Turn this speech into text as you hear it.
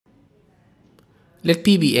Let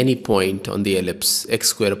P be any point on the ellipse x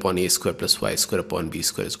square upon a square plus y square upon b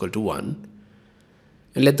square is equal to 1.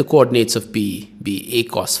 And let the coordinates of P be a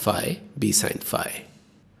cos phi, b sin phi.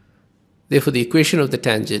 Therefore, the equation of the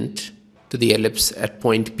tangent to the ellipse at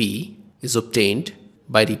point P is obtained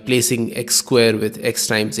by replacing x square with x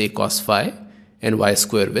times a cos phi and y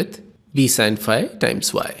square with b sin phi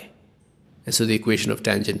times y. And so the equation of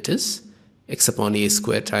tangent is x upon a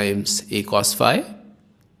square times a cos phi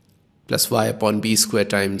plus y upon b square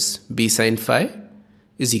times b sin phi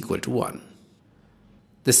is equal to 1.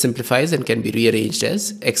 This simplifies and can be rearranged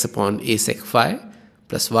as x upon a sec phi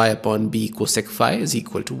plus y upon b cosec phi is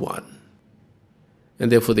equal to 1.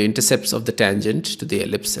 And therefore the intercepts of the tangent to the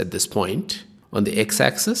ellipse at this point on the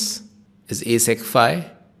x-axis is a sec phi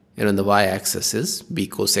and on the y-axis is b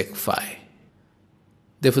cosec phi.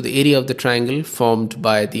 Therefore the area of the triangle formed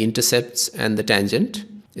by the intercepts and the tangent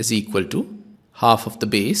is equal to half of the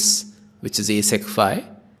base, which is a sec phi,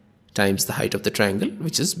 times the height of the triangle,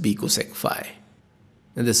 which is b cosec phi.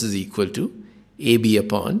 And this is equal to ab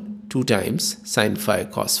upon 2 times sin phi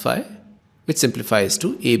cos phi, which simplifies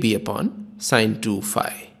to ab upon sin 2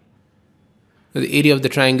 phi. Now, the area of the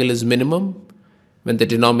triangle is minimum when the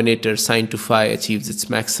denominator sin 2 phi achieves its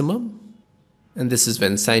maximum, and this is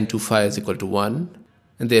when sin 2 phi is equal to 1,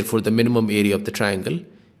 and therefore the minimum area of the triangle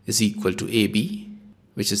is equal to AB,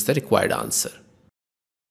 which is the required answer.